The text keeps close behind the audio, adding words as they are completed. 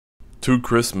2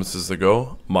 Christmases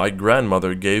ago, my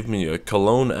grandmother gave me a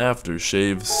cologne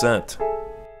aftershave scent.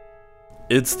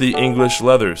 It's the English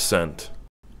leather scent.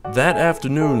 That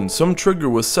afternoon, some trigger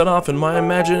was set off in my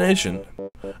imagination.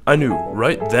 I knew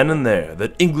right then and there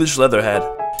that English leather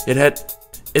had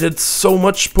so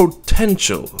much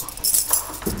potential.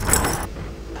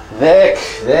 Vic,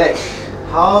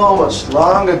 how much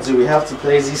longer do we have to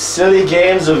play these silly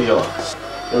games of yours?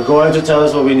 You're going to tell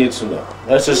us what we need to know.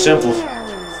 That's a simple fact.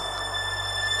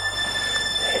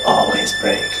 They always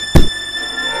break.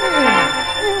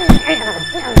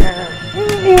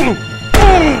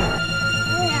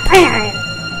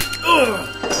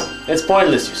 It's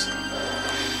pointless, you see.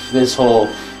 This whole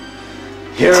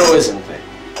heroism thing.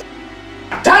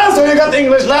 Tell us where you got the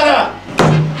English leather!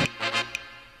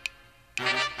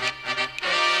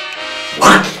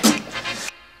 What?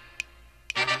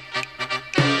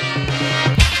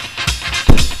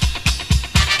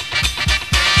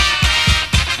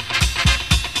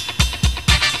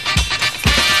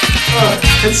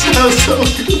 It smells so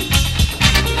good.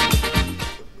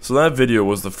 So that video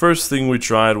was the first thing we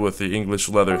tried with the English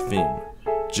leather theme.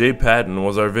 Jay Patton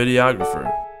was our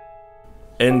videographer.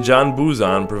 And John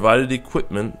Buzan provided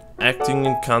equipment, acting,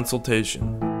 and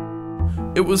consultation.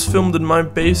 It was filmed in my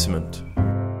basement.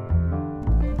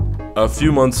 A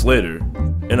few months later,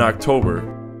 in October,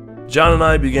 John and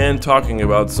I began talking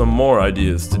about some more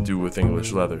ideas to do with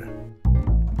English leather.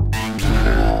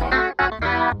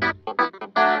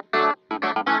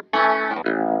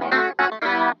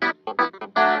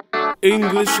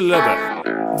 English leather,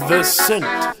 the scent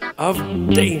of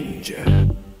danger.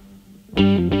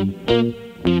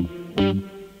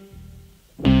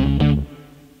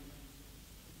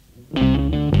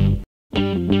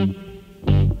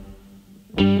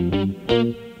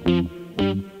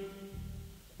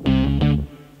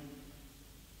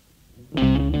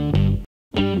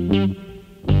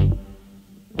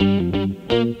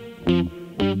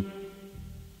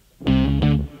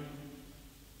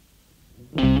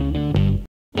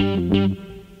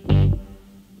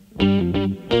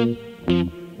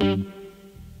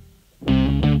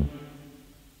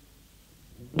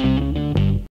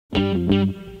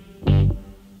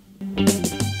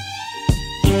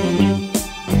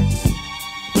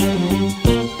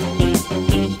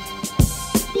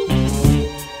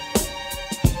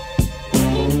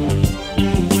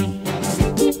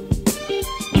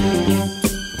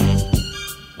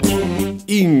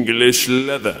 English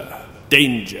leather,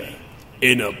 danger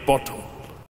in a bottle.